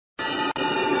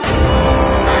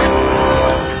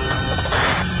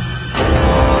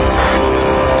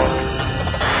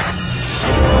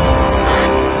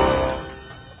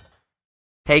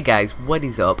Hey guys, what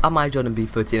is up? I'm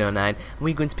iJordanB1309 and what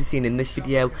you're going to be seeing in this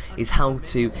video is how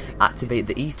to activate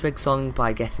the Easter egg song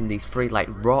by getting these three like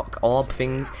rock orb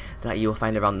things that you will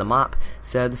find around the map.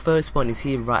 So the first one is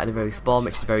here right at the very spawn,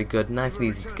 which is very good, nice and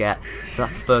easy to get. So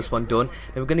that's the first one done.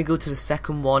 Then we're going to go to the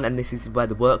second one, and this is where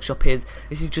the workshop is.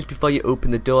 This is just before you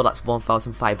open the door, that's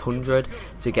 1500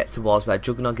 to get towards where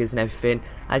Juggernog is and everything.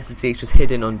 As you can see, it's just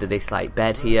hidden under this like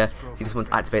bed here, so you just want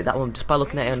to activate that one just by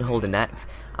looking at it and holding X.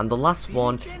 And the last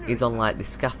one is on like the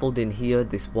scaffolding here,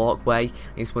 this walkway.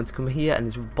 You just want to come here and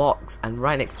there's a box, and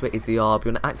right next to it is the orb.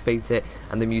 You want to activate it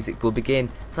and the music will begin.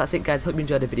 So that's it guys, hope you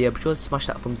enjoyed the video. Be sure to smash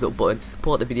that thumbs up button to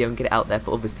support the video and get it out there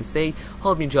for others to see.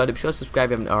 Hope you enjoyed it. Be sure to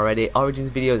subscribe if you haven't already. Origins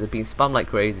videos are being spammed like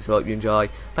crazy, so I hope you enjoy.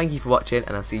 Thank you for watching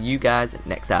and I'll see you guys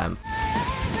next time.